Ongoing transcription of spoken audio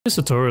In this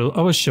tutorial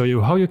I will show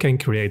you how you can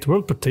create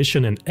world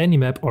partition in any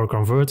map or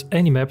convert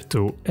any map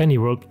to any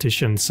world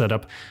partition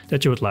setup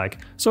that you would like.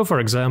 So for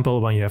example,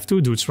 when you have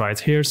two dudes right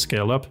here,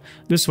 scale up,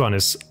 this one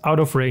is out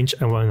of range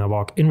and when I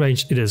walk in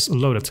range it is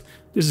loaded.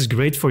 This is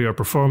great for your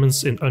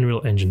performance in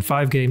Unreal Engine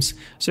 5 games,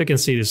 so you can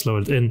see this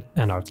loaded in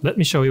and out. Let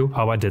me show you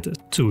how I did it.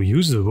 To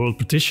use the world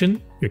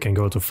partition, you can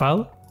go to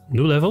File,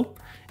 New Level,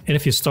 and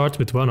if you start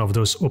with one of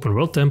those open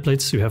world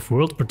templates, you have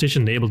world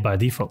partition enabled by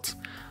default.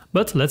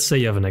 But let's say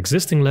you have an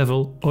existing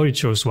level or you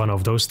chose one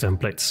of those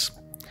templates.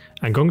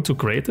 I'm going to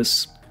create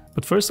this,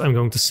 but first I'm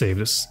going to save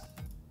this.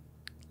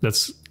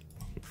 Let's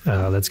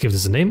give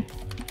this a name,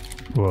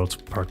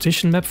 world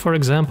partition map for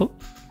example.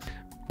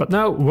 But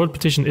now world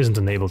partition isn't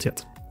enabled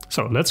yet.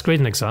 So let's create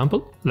an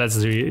example. Let's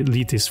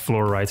delete this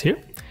floor right here.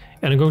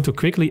 And I'm going to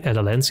quickly add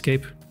a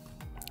landscape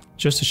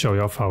just to show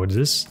you off how it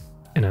is.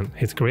 And then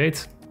hit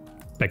create,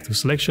 back to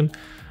selection.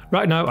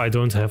 Right now I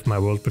don't have my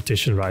world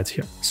partition right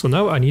here. So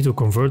now I need to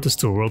convert this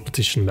to a world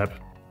partition map.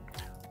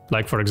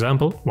 Like for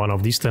example, one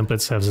of these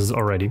templates has this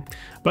already.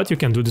 But you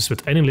can do this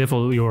with any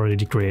level you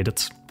already created.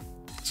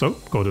 So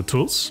go to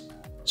Tools,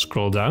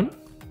 scroll down.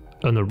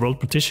 Under world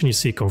partition you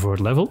see convert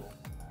level.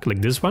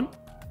 Click this one.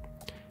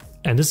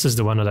 And this is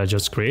the one that I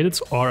just created,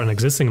 or an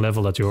existing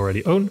level that you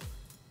already own.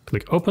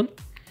 Click open.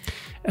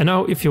 And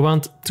now if you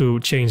want to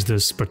change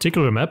this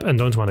particular map and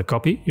don't want to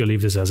copy, you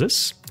leave this as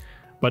is.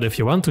 But if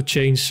you want to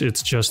change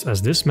it just as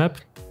this map,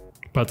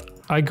 but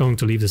I'm going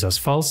to leave this as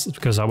false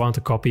because I want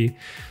to copy.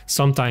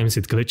 Sometimes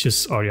it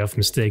glitches or you have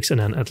mistakes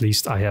and then at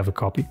least I have a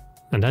copy.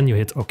 And then you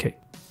hit OK.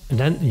 And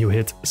then you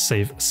hit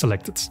Save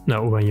Selected.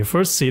 Now when you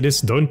first see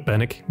this, don't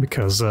panic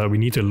because we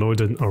need to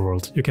load in our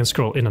world. You can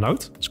scroll in and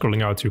out.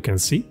 Scrolling out you can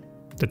see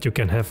that you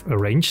can have a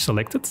range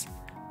selected.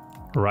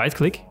 Right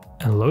click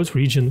and load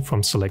region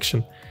from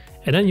selection.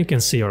 And then you can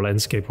see your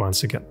landscape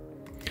once again.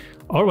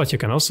 Or what you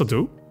can also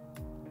do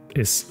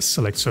is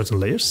select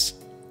certain layers,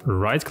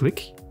 right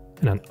click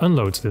and then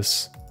unload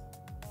this.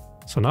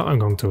 So now I'm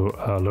going to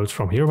load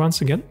from here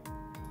once again,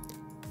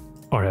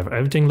 or have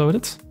everything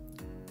loaded.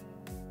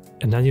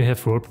 And then you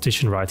have world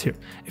partition right here.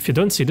 If you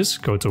don't see this,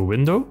 go to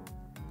Window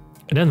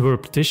and then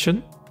world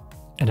partition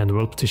and then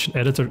world partition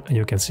editor and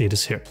you can see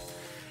this here.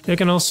 You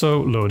can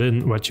also load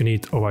in what you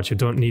need or what you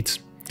don't need.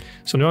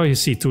 So now you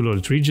see two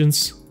loaded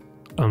regions,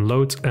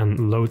 unload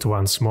and load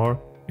once more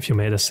if you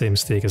made the same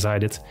mistake as I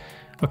did.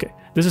 Okay,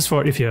 this is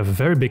for if you have a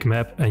very big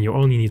map and you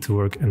only need to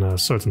work in a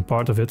certain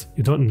part of it,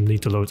 you don't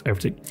need to load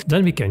everything.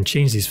 Then we can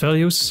change these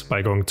values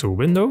by going to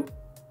Window,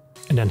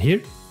 and then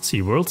here,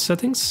 see World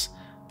Settings,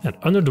 and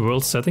under the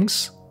World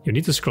Settings, you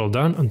need to scroll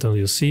down until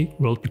you see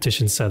World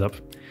Partition Setup.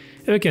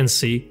 And you can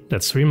see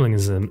that Streaming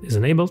is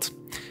enabled,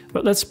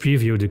 but let's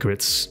preview the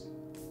grids.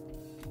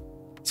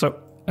 So,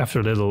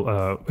 after a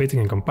little waiting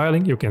and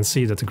compiling, you can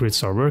see that the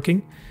grids are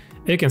working.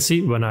 And you can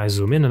see when I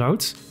zoom in and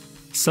out,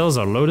 cells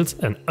are loaded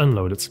and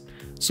unloaded.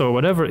 So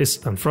whatever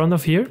is in front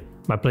of here,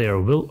 my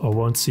player will or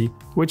won't see,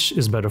 which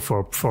is better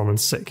for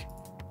performance sake.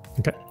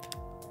 Okay.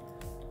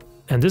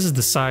 And this is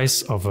the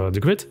size of the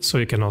grid, so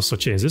you can also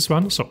change this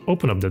one. So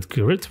open up that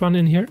grid one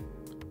in here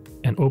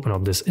and open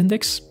up this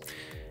index.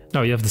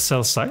 Now you have the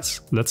cell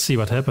size. Let's see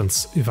what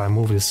happens if I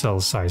move the cell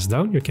size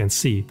down. You can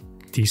see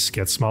these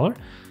get smaller.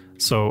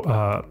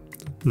 So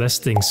less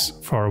things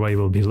far away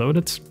will be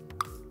loaded.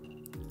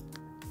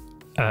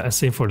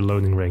 Same for the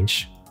loading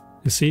range.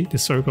 You see, the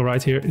circle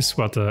right here is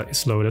what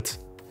is loaded.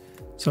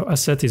 So I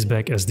set this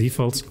back as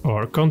default,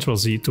 or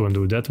Ctrl-Z to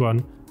undo that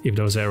one if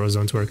those arrows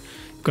don't work,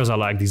 because I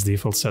like these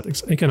default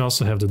settings. You can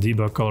also have the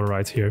debug color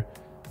right here,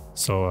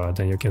 so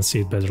then you can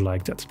see it better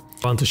like that.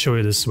 I want to show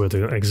you this with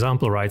an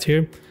example right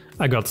here.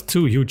 I got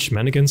two huge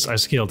mannequins, I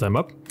scaled them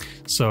up.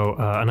 So,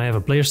 and I have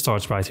a player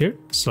start right here.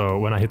 So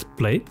when I hit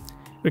play,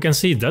 you can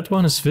see that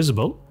one is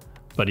visible,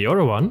 but the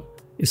other one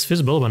is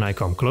visible when I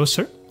come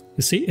closer.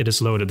 You see, it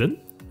is loaded in,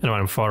 and when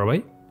I'm far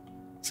away,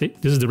 see,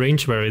 this is the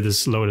range where it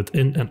is loaded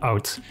in and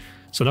out.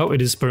 So now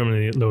it is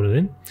permanently loaded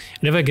in.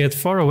 And if I get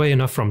far away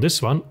enough from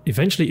this one,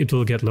 eventually it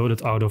will get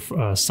loaded out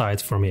of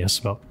sight for me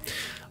as well.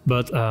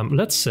 But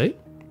let's say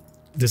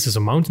this is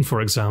a mountain,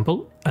 for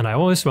example, and I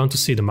always want to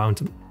see the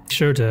mountain. Make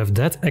sure to have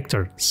that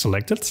actor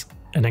selected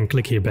and then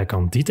click here back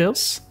on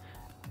details.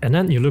 And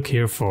then you look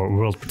here for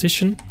world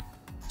partition.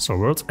 So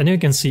world, and you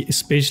can see it's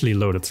spatially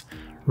loaded.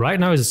 Right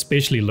now it's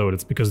spatially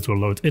loaded because it will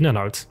load in and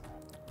out.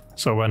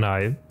 So when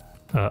I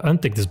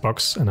untick this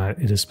box and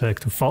it is back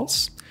to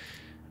false.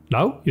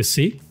 Now you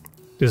see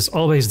this is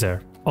always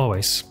there,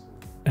 always.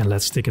 And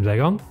let's stick it back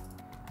on.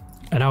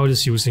 And now it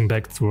is using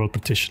back to world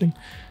partitioning.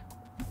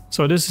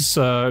 So this is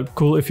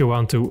cool if you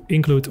want to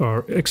include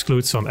or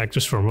exclude some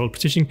actors from world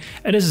partitioning.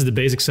 And this is the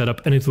basic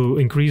setup and it will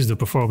increase the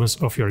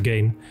performance of your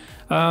game.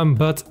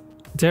 But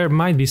there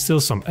might be still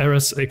some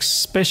errors,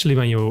 especially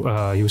when you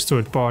use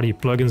third-party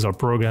plugins or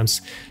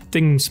programs.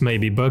 Things may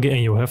be buggy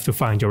and you have to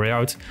find your way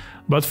out.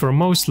 But for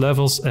most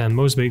levels and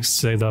most basic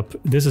setup,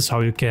 this is how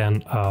you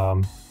can,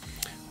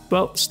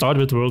 well, start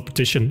with world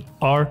partition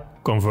or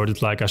convert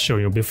it like I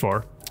showed you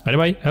before.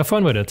 Anyway, have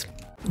fun with it.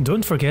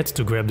 Don't forget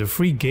to grab the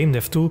free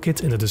GameDev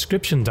toolkit in the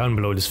description down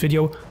below this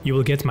video. You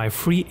will get my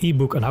free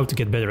ebook on how to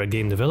get better at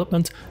game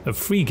development, a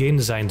free game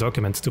design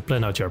document to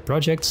plan out your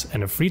projects,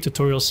 and a free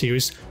tutorial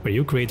series where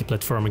you create a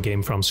platformer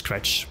game from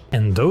scratch.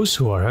 And those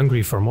who are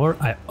hungry for more,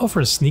 I offer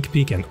a sneak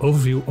peek and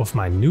overview of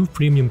my new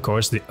premium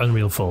course, The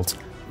Unreal Vault,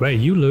 where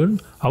you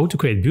learn how to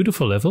create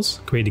beautiful levels,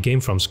 create a game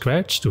from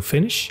scratch to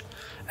finish,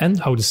 and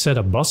how to set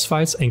up boss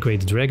fights and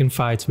create dragon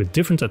fights with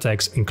different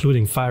attacks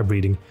including fire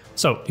breathing.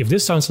 So if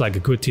this sounds like a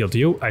good deal to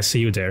you, I see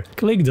you there.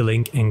 Click the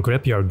link and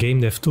grab your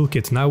GameDev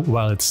toolkit now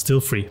while it's still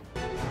free.